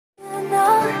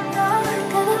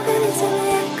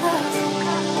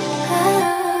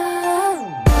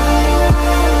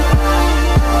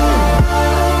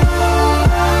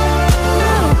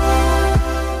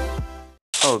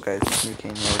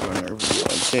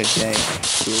a day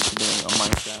we will be doing a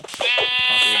Minecraft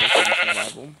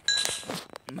survival.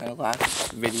 My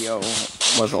last video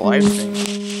was a live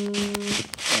stream,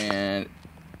 and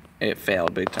it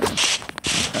failed big time.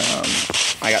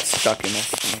 I got stuck in this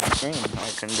screen.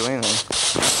 I couldn't do anything.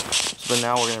 So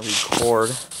now we're gonna record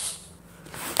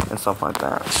and stuff like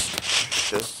that.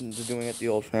 Just doing it the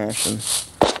old-fashioned.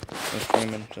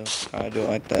 Streaming, just try to do it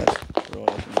like that. Really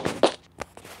doesn't do.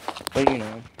 But you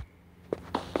know,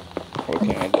 what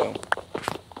can I do?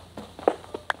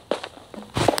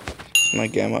 My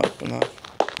gamma up enough.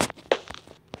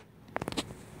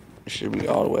 It should be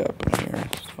all the way up in here,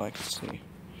 so I can see.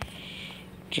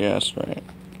 Just right.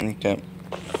 Okay.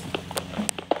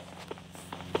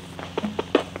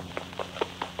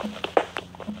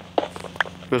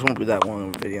 This won't be that long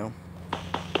of a video.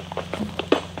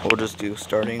 We'll just do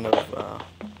starting of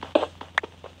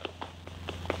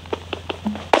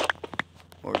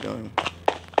what we're doing.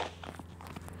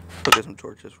 I'll get some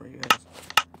torches for you guys.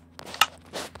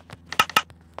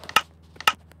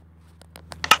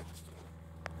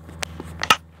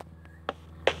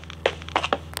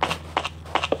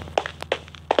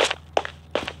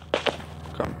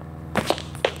 Come.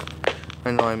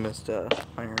 I know I missed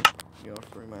iron. You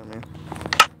have to remind me.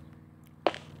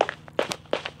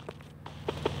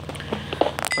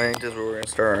 I think this is where we're gonna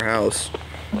start our house.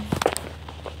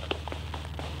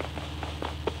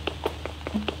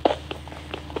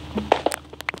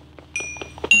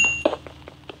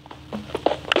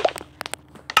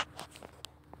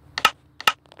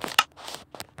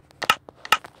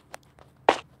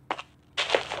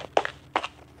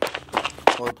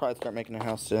 We'll probably start making a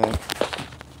house today.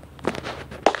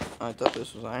 I thought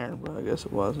this was iron, but I guess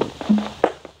it wasn't.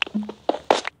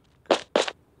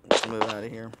 Let's move out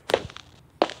of here.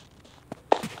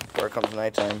 Before it comes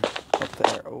nighttime. Up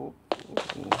there. Oh.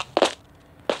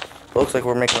 Looks like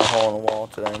we're making a hole in the wall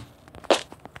today.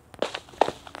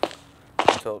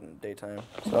 Until daytime.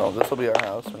 So this will be our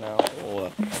house for now.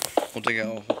 We'll take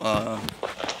out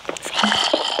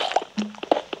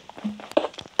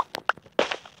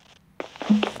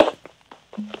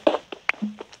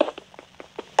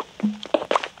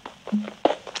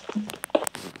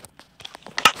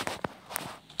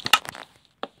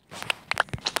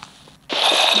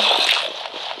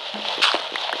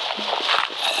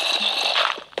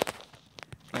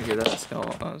I hear that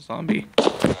zombie.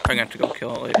 I'm gonna have to go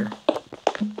kill it later.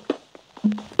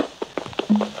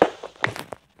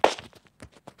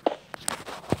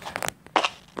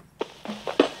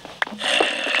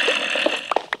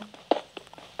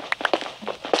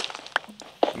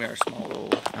 We are a small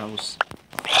little house.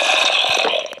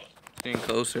 It's getting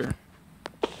closer.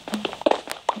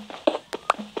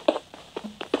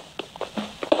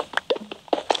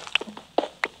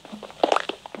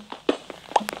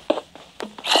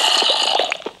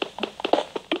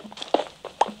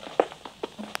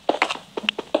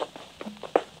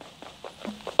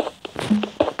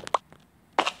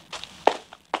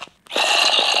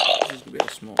 Be a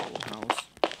small little house.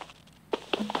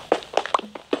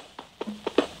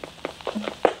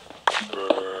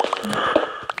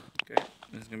 Okay,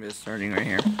 this is gonna be a starting right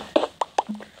here.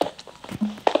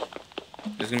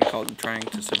 This is gonna be called the Trying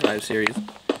to Survive series.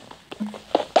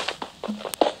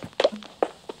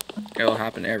 It'll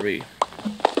happen every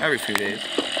few days.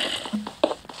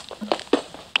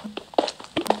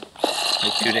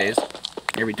 Like 2 days.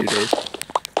 Every 2 days.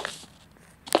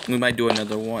 We might do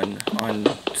another one on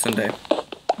Sunday.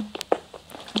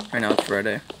 Right now it's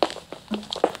Friday.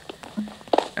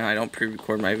 And I don't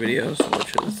pre-record my videos,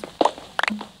 which is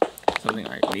something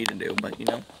I need to do, but you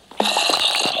know.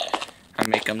 I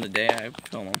make them the day I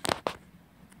film them.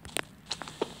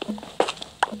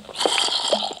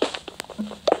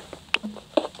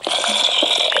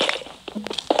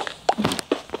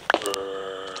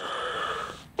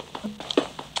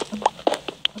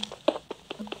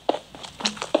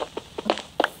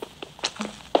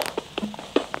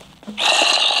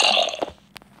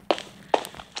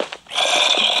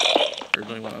 I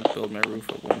really want to build my roof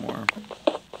up one more.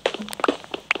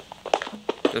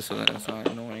 Just so that it's not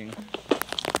annoying.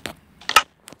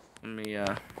 Let me,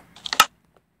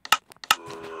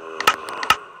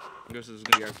 this is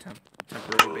gonna be our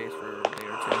temporary base for a day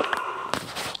or two.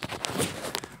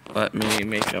 Let me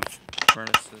make up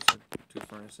furnaces, 2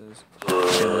 furnaces.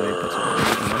 Okay, let me put some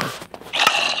meat in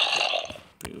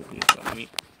there. Use some meat.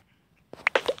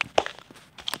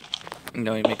 And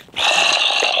now we make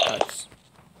cuts.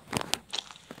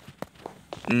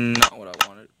 Not what I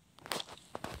wanted.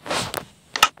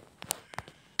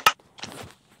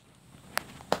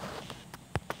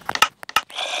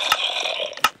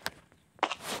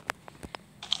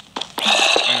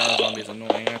 I know the zombie's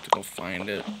annoying. go find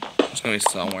it. It's gonna be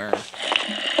somewhere.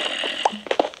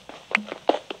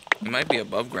 It might be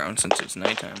above ground since it's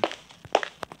nighttime.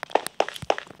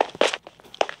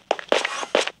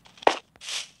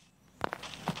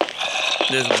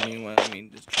 This is mean what I mean,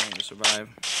 just trying to survive.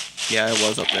 Yeah, it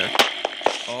was up there.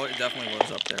 Oh, it definitely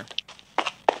was up there.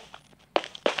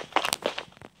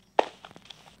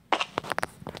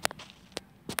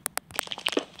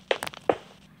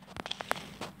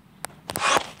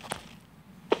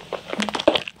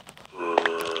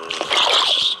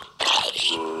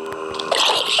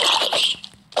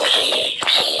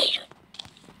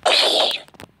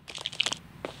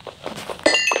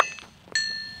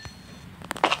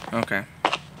 Okay.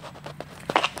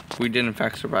 We did in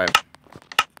fact survive.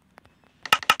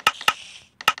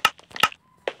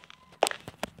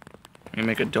 Let me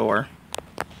make a door.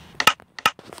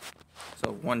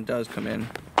 So one does come in.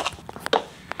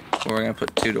 We're gonna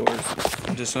put 2 doors.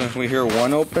 Just so if we hear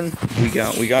one open, we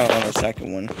got on the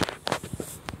second one.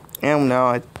 And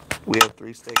now we have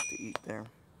 3 steaks to eat there,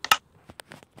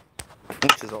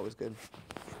 which is always good.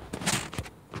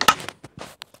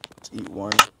 Let's eat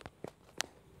one.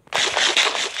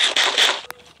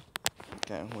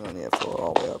 Okay, we don't need to fill it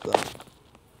all the way up though.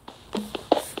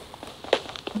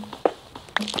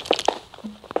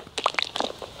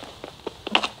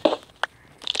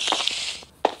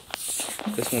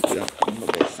 This won't be up on the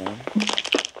base soon.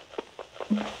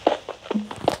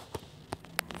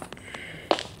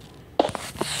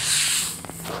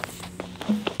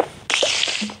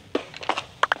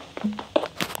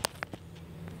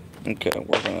 Okay,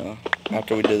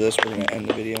 after we do this, we're gonna end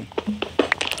the video.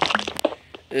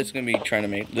 It's gonna be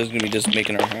this is gonna be just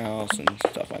making our house and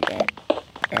stuff like that.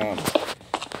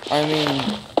 I mean,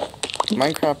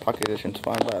 Minecraft Pocket Edition's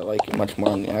fine, but I like it much more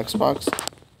on the Xbox.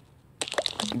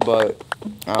 But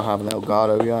I don't have an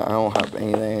Elgato yet. I don't have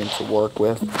anything to work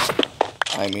with.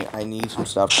 I mean, I need some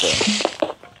stuff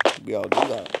to be able to do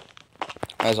that,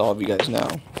 as all of you guys know.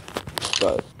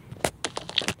 But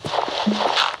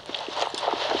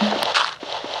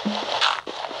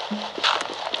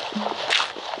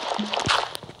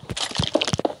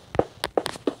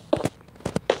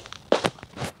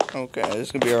okay, this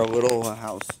is gonna be our little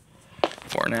house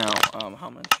for now. How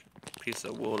much piece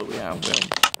of wool do we have? We have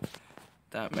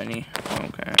that many.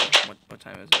 Okay, what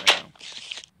time is it right now?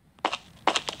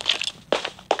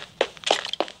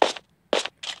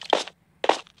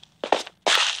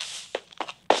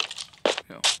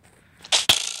 Go.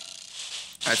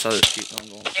 I saw this sheep. I'm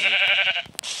going.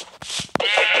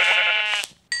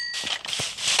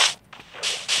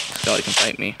 Skelly can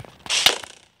fight me.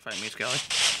 Fight me, Skelly.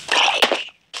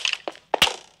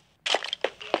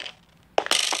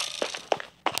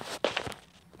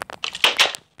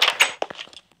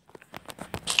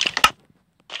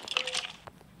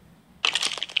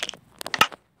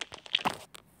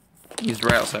 He's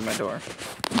right outside my door.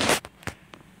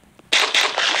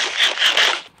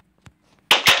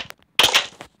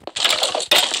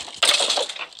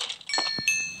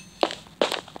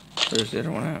 Where's the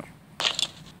other one at?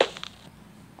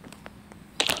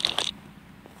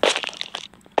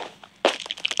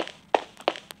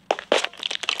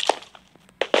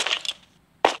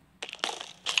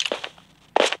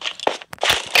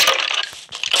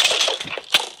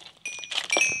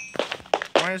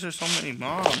 Why is there so many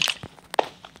mobs?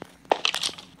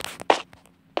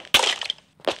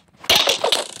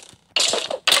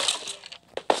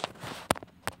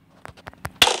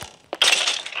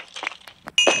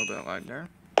 That lag there.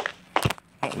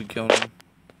 Oh, we killed him.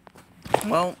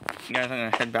 Well, guys, I'm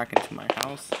gonna head back into my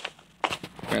house.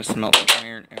 We're gonna smelt some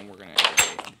iron and we're gonna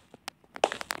have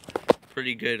a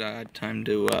pretty good time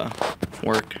to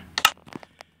work.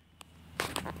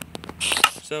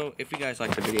 So, if you guys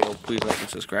liked the video, please like and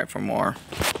subscribe for more.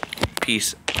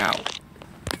 Peace out.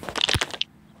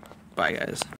 Bye, guys.